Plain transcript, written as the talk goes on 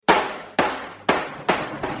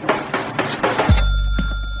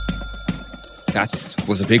that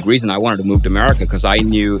was a big reason I wanted to move to America, because I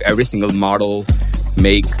knew every single model,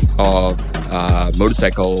 make of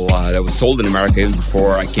motorcycle that was sold in America even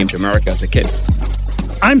before I came to America as a kid.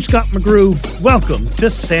 I'm Scott McGrew. Welcome to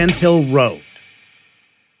Sand Hill Road.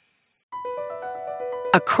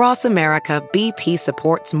 Across America, BP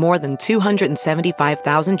supports more than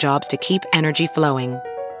 275,000 jobs to keep energy flowing.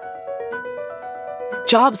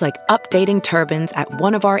 Jobs like updating turbines at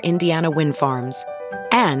one of our Indiana wind farms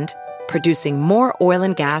and producing more oil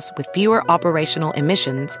and gas with fewer operational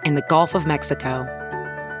emissions in the Gulf of Mexico.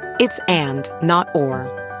 It's and, not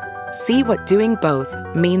or. See what doing both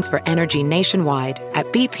means for energy nationwide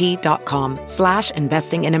at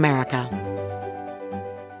bp.com/investing in America.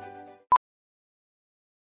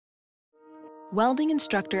 Welding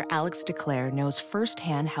instructor Alex DeClaire knows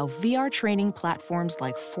firsthand how VR training platforms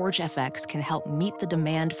like ForgeFX can help meet the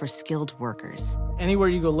demand for skilled workers. Anywhere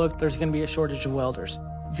you go look, there's going to be a shortage of welders.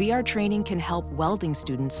 VR training can help welding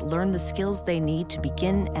students learn the skills they need to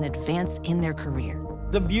begin and advance in their career.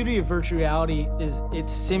 The beauty of virtual reality is it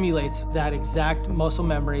simulates that exact muscle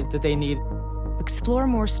memory that they need. Explore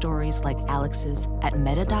more stories like Alex's at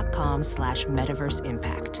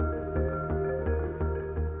meta.com/metaverseimpact.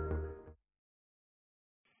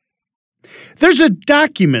 There's a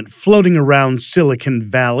document floating around Silicon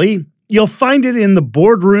Valley. You'll find it in the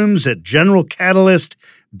boardrooms at General Catalyst,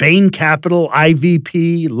 Bain Capital,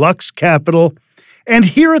 IVP, Lux Capital, and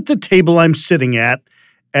here at the table I'm sitting at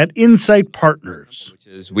Insight Partners. Which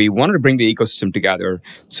is, we wanted to bring the ecosystem together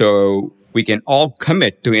so we can all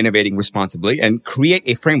commit to innovating responsibly and create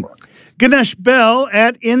a framework. Ganesh Bell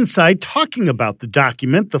at Insight talking about the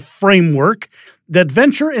document, the framework that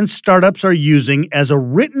venture and startups are using as a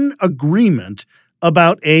written agreement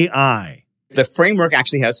about AI. The framework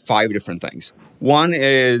actually has 5 different things. One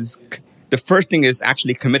is, the first thing is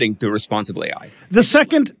actually committing to responsible AI. The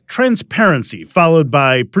second, transparency, followed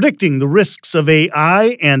by predicting the risks of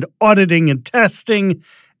AI and auditing and testing.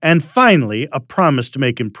 And finally, a promise to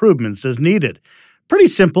make improvements as needed. Pretty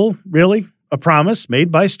simple, really. A promise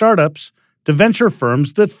made by startups to venture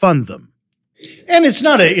firms that fund them. And it's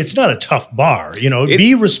not a tough bar,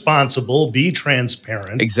 be responsible, be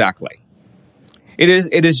transparent. Exactly. It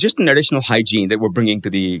is just an additional hygiene that we're bringing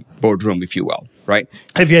to the boardroom, if you will, right?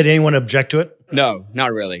 Have you had anyone object to it? No,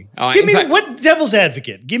 not really. What devil's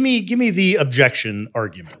advocate? Give me the objection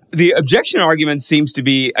argument. The objection argument seems to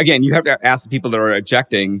be, again, you have to ask the people that are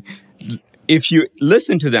objecting. If you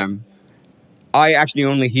listen to them, I actually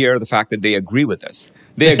only hear the fact that they agree with this.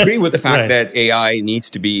 They agree with the fact right. that AI needs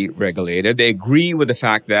to be regulated. They agree with the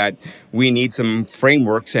fact that we need some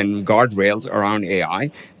frameworks and guardrails around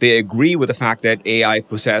AI. They agree with the fact that AI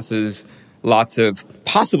possesses lots of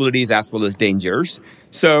possibilities as well as dangers.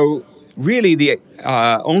 So really the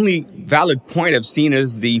only valid point I've seen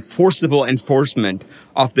is the forcible enforcement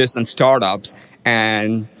of this on startups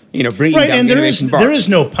and bringing right, down and the innovation bar. There is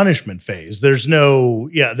no punishment phase. There's no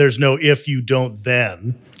if you don't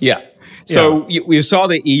then. Yeah. So we saw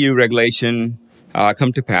the EU regulation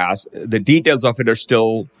come to pass. The details of it are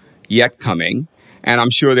still yet coming. And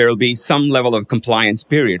I'm sure there will be some level of compliance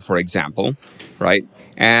period, for example, right?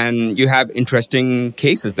 And you have interesting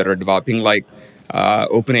cases that are developing like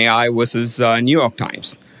OpenAI versus New York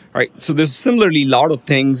Times, right? So there's similarly a lot of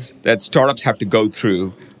things that startups have to go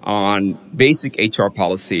through on basic HR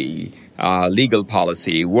policy, legal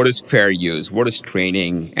policy, what is fair use, what is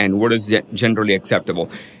training, and what is generally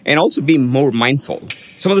acceptable, and also be more mindful.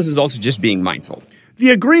 Some of this is also just being mindful. The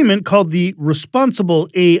agreement, called the Responsible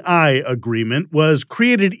AI Agreement, was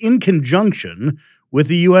created in conjunction with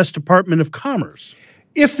the U.S. Department of Commerce.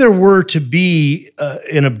 If there were to be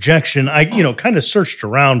an objection, I kind of searched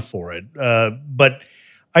around for it, but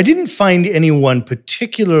I didn't find anyone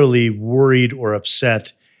particularly worried or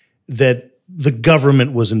upset that the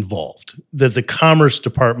government was involved, that the Commerce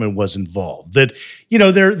Department was involved, that,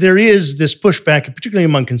 there is this pushback, particularly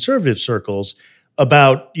among conservative circles,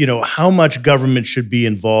 about, how much government should be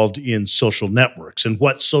involved in social networks and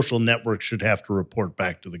what social networks should have to report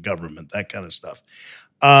back to the government, that kind of stuff.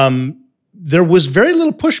 There was very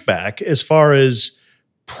little pushback as far as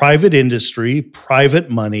private industry, private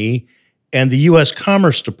money, and the U.S.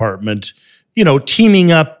 Commerce Department,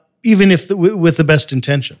 teaming up, even if with the best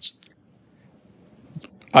intentions.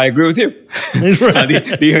 I agree with you.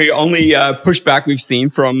 The only pushback we've seen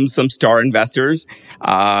from some star investors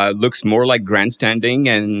looks more like grandstanding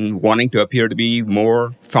and wanting to appear to be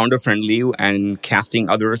more founder-friendly and casting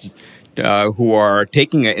others who are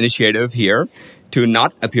taking an initiative here to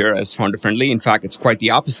not appear as founder-friendly. In fact, it's quite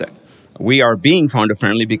the opposite. We are being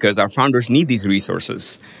founder-friendly because our founders need these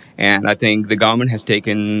resources. And I think the government has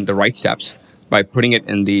taken the right steps by putting it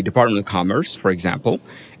in the Department of Commerce, for example.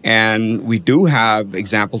 And we do have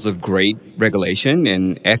examples of great regulation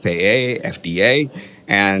in FAA, FDA,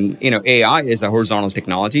 and AI is a horizontal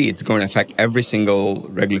technology. It's going to affect every single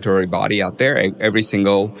regulatory body out there, every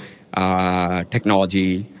single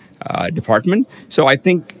technology department. So I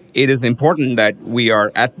think it is important that we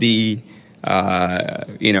are at the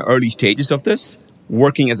early stages of this,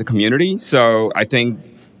 working as a community. So I think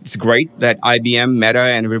it's great that IBM, Meta,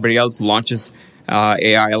 and everybody else launches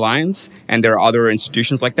AI Alliance, and there are other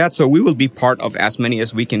institutions like that. So we will be part of as many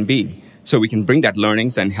as we can be, so we can bring that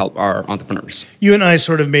learnings and help our entrepreneurs. You and I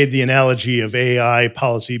sort of made the analogy of AI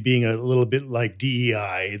policy being a little bit like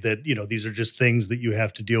DEI, that, these are just things that you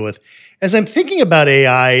have to deal with. As I'm thinking about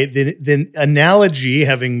AI, the analogy,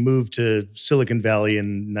 having moved to Silicon Valley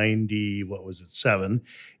in 7,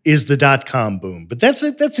 is the dot-com boom. But that's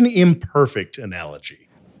an imperfect analogy.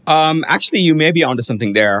 Actually, you may be onto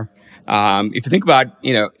something there. If you think about,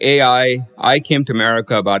 AI, I came to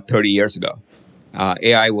America about 30 years ago.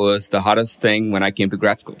 AI was the hottest thing when I came to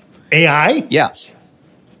grad school. AI? Yes.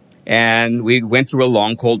 And we went through a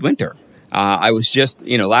long, cold winter. I was just,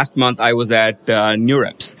 last month I was at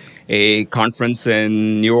NeurIPS, a conference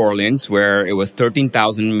in New Orleans where it was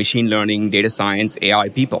 13,000 machine learning, data science, AI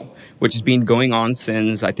people, which has been going on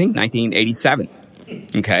since, I think, 1987.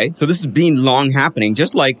 Okay, so this has been long happening,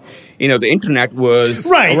 just like, the internet was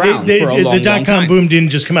around for a long, the dot-com time. boom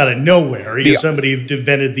didn't just come out of nowhere. Somebody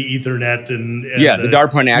invented the Ethernet and the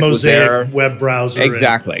DARPANET was there. Web browser.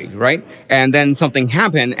 Exactly, right? And then something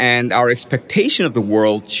happened, and our expectation of the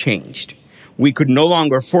world changed. We could no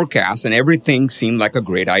longer forecast, and everything seemed like a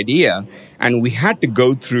great idea. And we had to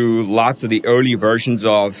go through lots of the early versions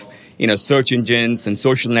of, search engines and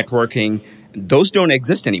social networking. Those don't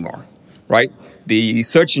exist anymore, right? The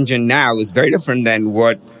search engine now is very different than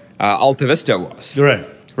what Alta Vista was.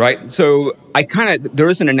 Right. So there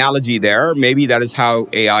is an analogy there. Maybe that is how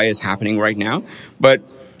AI is happening right now. But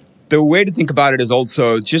the way to think about it is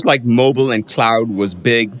also just like mobile and cloud was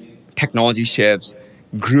big technology shifts,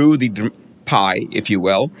 grew the pie, if you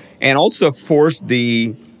will, and also forced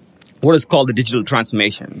what is called the digital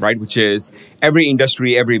transformation, right? Which is every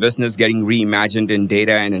industry, every business getting reimagined in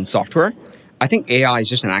data and in software. I think AI is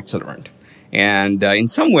just an accelerant. And in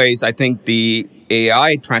some ways, I think the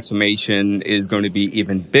AI transformation is going to be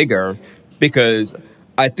even bigger because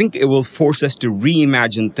I think it will force us to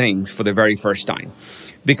reimagine things for the very first time.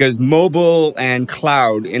 Because mobile and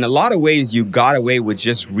cloud, in a lot of ways, you got away with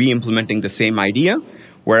just re-implementing the same idea.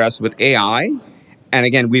 Whereas with AI, and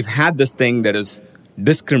again, we've had this thing that is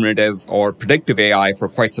discriminative or predictive AI for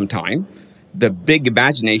quite some time. The big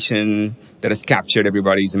imagination that has captured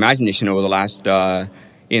everybody's imagination over the last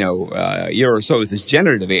year or so is this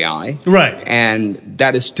generative AI. Right. And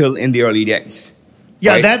that is still in the early days.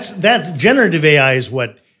 Yeah, right? that's generative AI is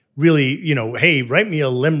what really, hey, write me a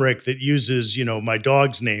limerick that uses, my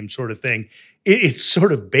dog's name sort of thing. It's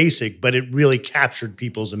sort of basic, but it really captured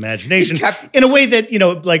people's imagination in a way that,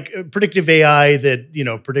 like predictive AI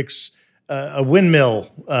that, predicts a windmill,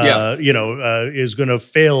 is going to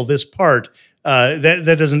fail this part.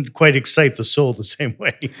 That doesn't quite excite the soul the same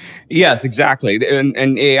way. Yes, exactly.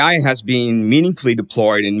 And AI has been meaningfully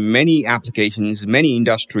deployed in many applications, many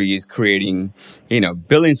industries, creating,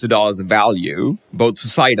 billions of dollars of value, both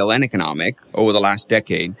societal and economic, over the last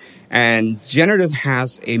decade. And generative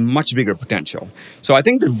has a much bigger potential. So I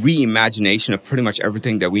think the reimagination of pretty much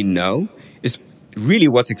everything that we know is really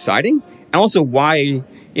what's exciting, and also why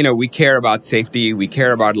we care about safety. We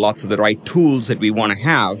care about lots of the right tools that we want to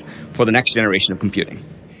have for the next generation of computing.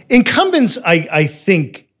 Incumbents, I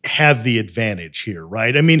think, have the advantage here,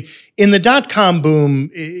 right? I mean, in the dot-com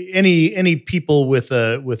boom, any people with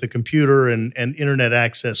a computer and internet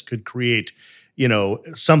access could create,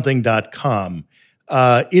 something.com.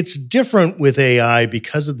 It's different with AI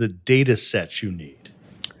because of the data sets you need.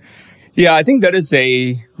 Yeah, I think that is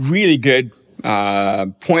a really good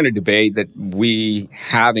point of debate that we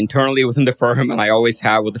have internally within the firm, and I always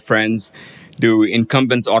have with the friends. Do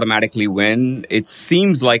incumbents automatically win? It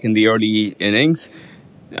seems like in the early innings,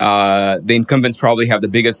 the incumbents probably have the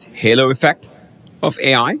biggest halo effect of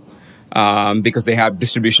AI because they have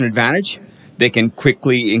distribution advantage. They can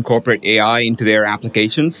quickly incorporate AI into their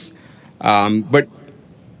applications. But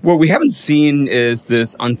what we haven't seen is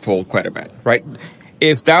this unfold quite a bit, right?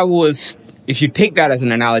 If you take that as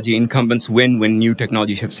an analogy, incumbents win when new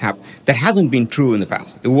technology shifts happen. That hasn't been true in the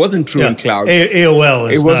past. It wasn't true in cloud.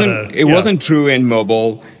 AOL is It wasn't true in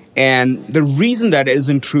mobile. And the reason that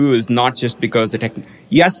isn't true is not just because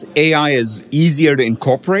yes, AI is easier to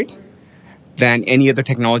incorporate than any other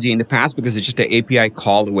technology in the past because it's just an API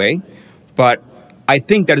call away. But I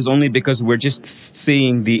think that is only because we're just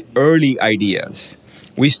seeing the early ideas.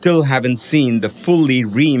 We still haven't seen the fully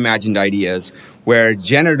reimagined ideas where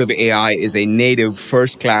generative AI is a native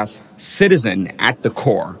first-class citizen at the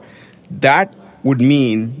core. That would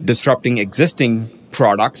mean disrupting existing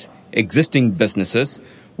products, existing businesses,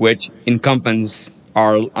 which incumbents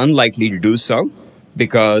are unlikely to do so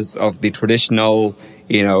because of the traditional,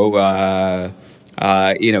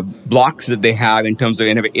 blocks that they have in terms of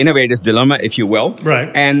innovator's dilemma, if you will.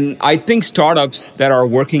 Right. And I think startups that are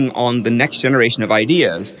working on the next generation of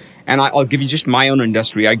ideas, and I'll give you just my own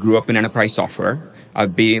industry. I grew up in enterprise software.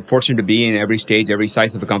 I've been fortunate to be in every stage, every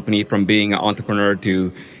size of a company, from being an entrepreneur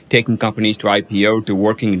to taking companies to IPO to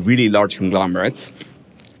working in really large conglomerates.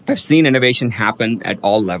 I've seen innovation happen at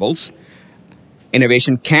all levels.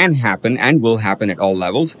 Innovation can happen and will happen at all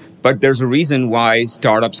levels, but there's a reason why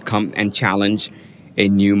startups come and challenge a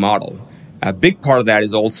new model. A big part of that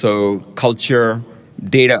is also culture,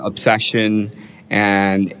 data obsession,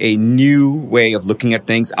 and a new way of looking at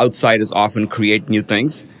things. Outsiders often create new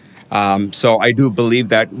things. So I do believe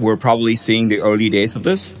that we're probably seeing the early days of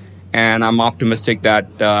this, and I'm optimistic that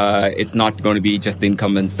it's not going to be just the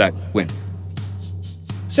incumbents that win.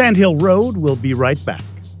 Sandhill Road will be right back.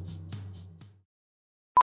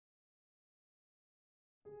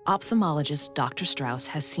 Ophthalmologist Dr. Strauss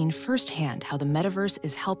has seen firsthand how the metaverse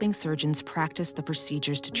is helping surgeons practice the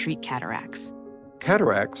procedures to treat cataracts.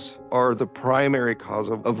 Cataracts are the primary cause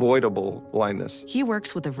of avoidable blindness. He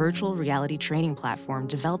works with a virtual reality training platform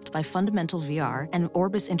developed by Fundamental VR and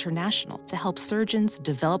Orbis International to help surgeons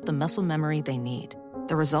develop the muscle memory they need.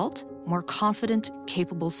 The result? More confident,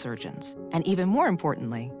 capable surgeons. And even more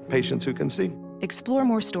importantly, Patients who can see. explore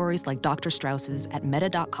more stories like Dr. Strauss's at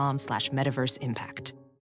meta.com/metaverseimpact.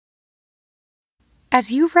 As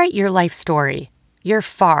you write your life story, you're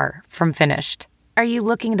far from finished. Are you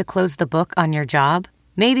looking to close the book on your job?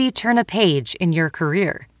 Maybe turn a page in your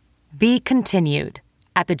career? Be continued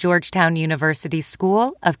at the Georgetown University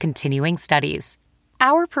School of Continuing Studies.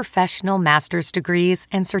 Our professional master's degrees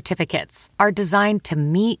and certificates are designed to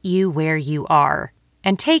meet you where you are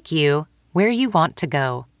and take you where you want to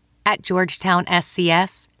go. At Georgetown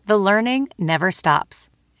SCS, the learning never stops,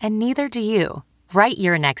 and neither do you. Write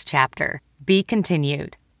your next chapter. Be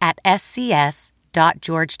continued at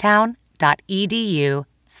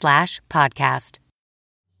scs.georgetown.edu/podcast.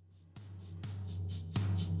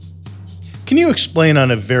 Can you explain on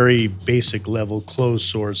a very basic level closed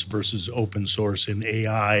source versus open source in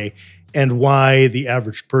AI and why the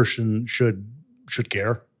average person should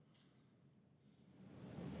care?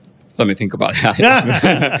 Let me think about that.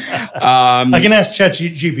 I can ask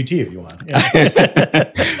ChatGPT if you want.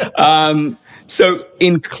 Yeah. So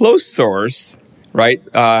in closed source, right,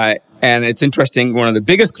 and it's interesting, one of the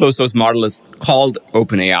biggest closed source models is called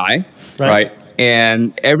OpenAI, right?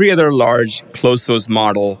 And every other large closed source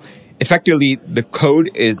model, effectively the code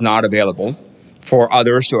is not available for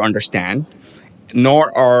others to understand,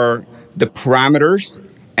 nor are the parameters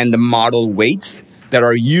and the model weights that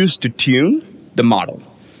are used to tune the model.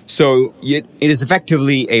 So it is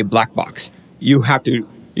effectively a black box. You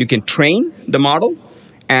can train the model,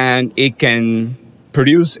 and it can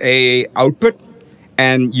produce a output,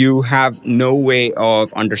 and you have no way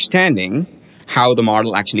of understanding how the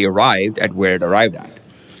model actually arrived at where it arrived at.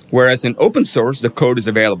 Whereas in open source, the code is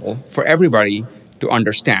available for everybody to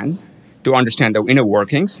understand the inner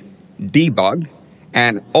workings, debug,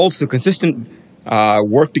 and also consistent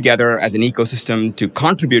work together as an ecosystem to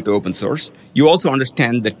contribute to open source. You also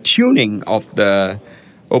understand the tuning of the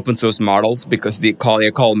open source models because they're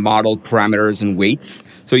called model parameters and weights.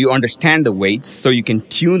 So you understand the weights, so you can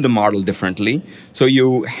tune the model differently. So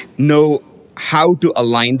you know how to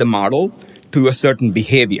align the model to a certain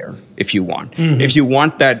behavior if you want. Mm-hmm. If you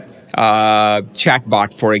want that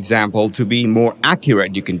chatbot, for example, to be more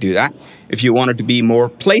accurate, you can do that. If you want it to be more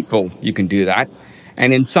playful, you can do that.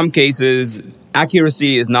 And in some cases,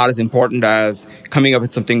 accuracy is not as important as coming up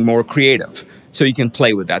with something more creative. So you can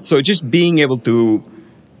play with that. So just being able to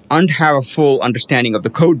have a full understanding of the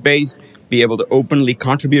code base, be able to openly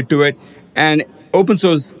contribute to it. And open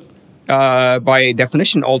source, by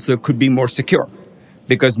definition, also could be more secure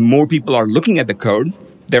because more people are looking at the code.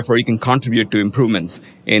 Therefore, you can contribute to improvements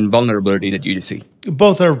in vulnerability that you see.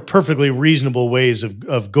 Both are perfectly reasonable ways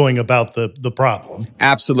of going about the problem.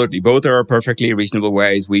 Absolutely. Both are perfectly reasonable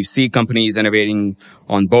ways. We see companies innovating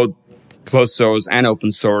on both closed source and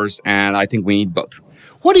open source, and I think we need both.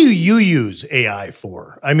 What do you use AI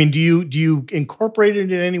for? I mean, do you incorporate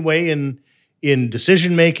it in any way in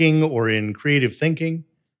decision making or in creative thinking?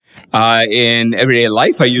 In everyday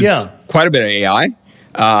life, I use quite a bit of AI.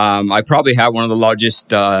 I probably have one of the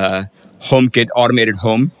largest HomeKit automated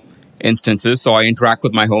home instances. So I interact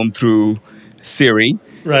with my home through Siri.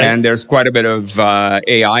 Right. And there's quite a bit of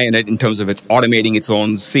AI in it in terms of it's automating its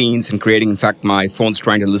own scenes and creating. In fact, my phone's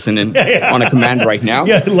trying to listen in on a command right now.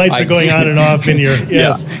 Yeah, lights are going on and off in your,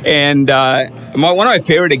 yes. Yeah. And one of my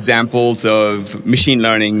favorite examples of machine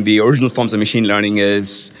learning, the original forms of machine learning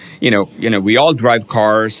is, we all drive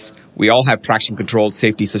cars. We all have traction control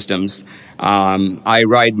safety systems. I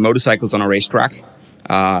ride motorcycles on a racetrack.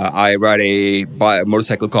 I ride a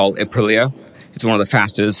motorcycle called Aprilia. It's one of the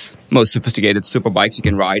fastest, most sophisticated super bikes you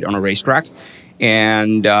can ride on a racetrack.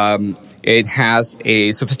 And it has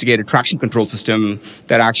a sophisticated traction control system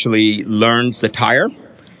that actually learns the tire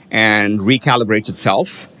and recalibrates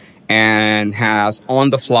itself and has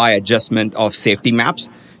on-the-fly adjustment of safety maps.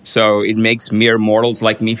 So it makes mere mortals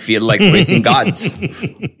like me feel like racing gods.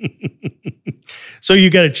 So you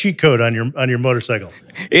got a cheat code on your motorcycle.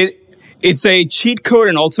 It's a cheat code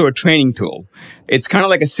and also a training tool. It's kind of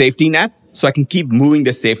like a safety net. So I can keep moving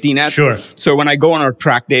the safety net. Sure. So when I go on a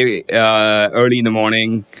track day early in the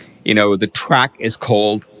morning, the track is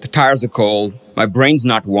cold, the tires are cold, my brain's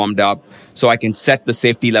not warmed up, so I can set the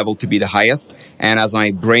safety level to be the highest. And as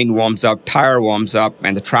my brain warms up, tire warms up,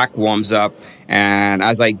 and the track warms up, and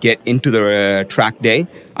as I get into the track day,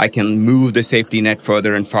 I can move the safety net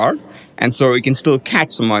further and far. And so we can still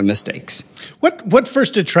catch some of my mistakes. What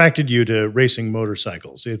first attracted you to racing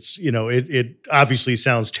motorcycles? It's, it obviously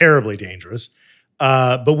sounds terribly dangerous.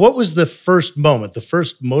 But what was the first moment, the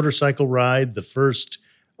first motorcycle ride, the first,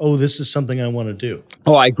 this is something I want to do?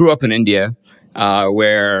 Oh, I grew up in India,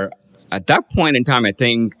 where at that point in time, I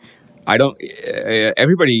think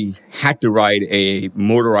everybody had to ride a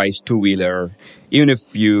motorized two-wheeler, even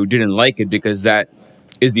if you didn't like it, because that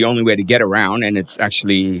is the only way to get around. And it's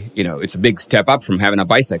actually, it's a big step up from having a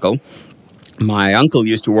bicycle. My uncle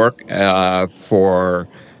used to work for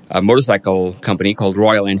a motorcycle company called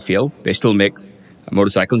Royal Enfield. They still make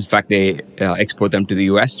motorcycles. In fact, they export them to the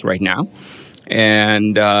U.S. right now.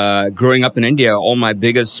 And growing up in India, all my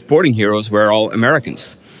biggest sporting heroes were all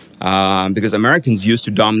Americans. Because Americans used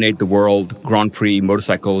to dominate the World Grand Prix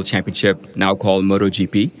Motorcycle Championship, now called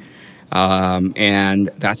MotoGP.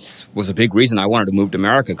 And that was a big reason I wanted to move to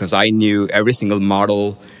America, because I knew every single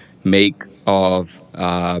model, make of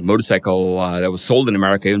motorcycle that was sold in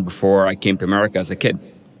America even before I came to America as a kid.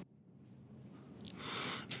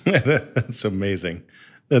 That's amazing.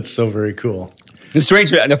 That's so very cool.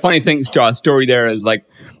 The funny thing, story there is, like,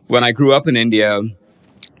 when I grew up in India,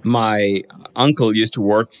 my uncle used to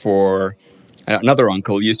work for another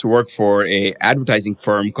uncle used to work for a advertising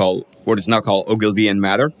firm called what is now called Ogilvy and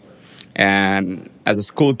Mather. And as a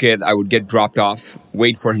school kid, I would get dropped off,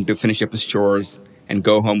 wait for him to finish up his chores, and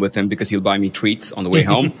go home with him because he'll buy me treats on the way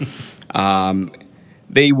home.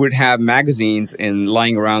 They would have magazines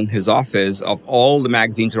lying around his office of all the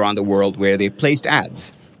magazines around the world where they placed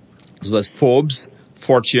ads. This was Forbes,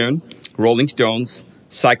 Fortune, Rolling Stones,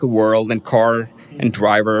 Cycle World, and Car and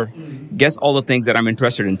Driver. Guess all the things that I'm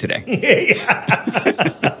interested in today.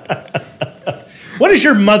 What does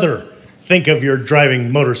your mother think of your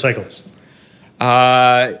driving motorcycles?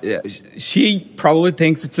 She probably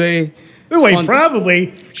thinks it's a... Wait,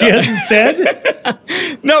 probably? She hasn't said?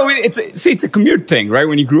 No, it's a commute thing, right?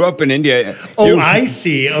 When you grew up in India... I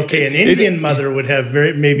see. Okay, an Indian mother would have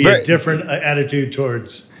maybe a different attitude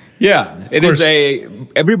towards... Yeah, it is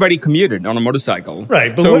everybody commuted on a motorcycle.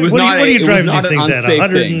 Right, but so what are you driving these things at?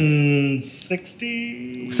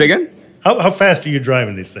 160? Say again? How fast are you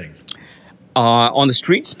driving these things? On the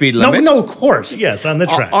street speed limit. No, of course. Yes, on the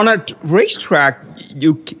track. On a racetrack,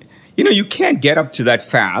 you can't get up to that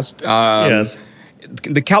fast. Yes.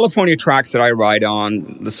 The California tracks that I ride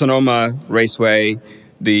on, the Sonoma Raceway,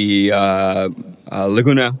 the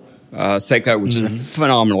Laguna Seca, which is a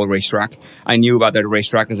phenomenal racetrack. I knew about that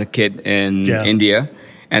racetrack as a kid in India.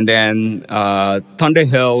 And then Thunder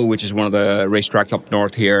Hill, which is one of the racetracks up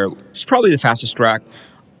north here, it's probably the fastest track.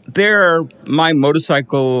 There, my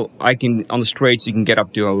motorcycle, on the straights, you can get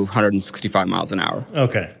up to 165 miles an hour.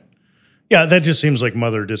 Okay. Yeah, that just seems like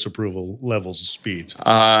mother disapproval levels of speeds.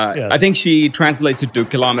 Yes. I think she translates it to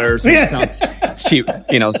kilometers. And it sounds cheap,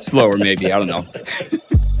 slower maybe. I don't know.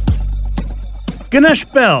 Ganesh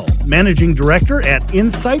Bell, managing director at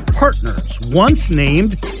Insight Partners, once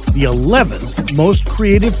named the 11th most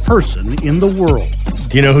creative person in the world.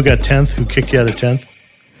 Do you know who got 10th? Who kicked you out of 10th?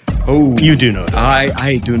 Oh, you do know that.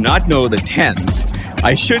 I do not know the 10th.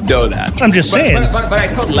 I should know that. I'm just saying. But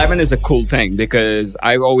I thought 11 is a cool thing because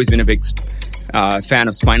I've always been a big fan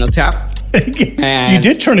of Spinal Tap. You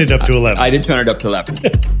did turn it up to 11. I did turn it up to 11.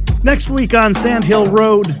 Next week on Sand Hill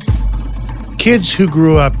Road, Kids who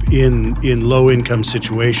grew up in low-income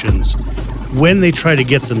situations, when they try to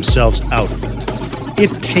get themselves out of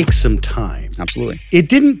it takes some time. Absolutely. It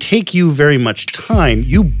didn't take you very much time.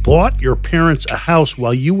 You bought your parents a house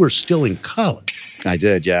while you were still in college. I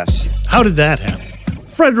did, yes. How did that happen?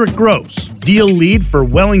 Frederick Gross, deal lead for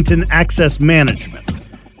Wellington Access Management.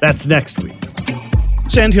 That's next week.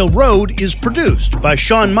 Sandhill Road is produced by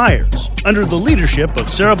Sean Myers under the leadership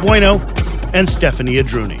of Sarah Bueno and Stephanie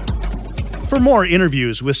Adruni. For more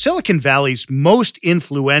interviews with Silicon Valley's most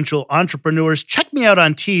influential entrepreneurs, check me out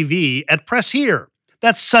on TV at Press Here.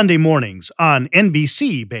 That's Sunday mornings on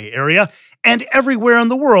NBC Bay Area and everywhere in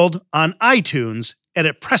the world on iTunes and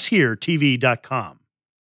at PressHereTV.com.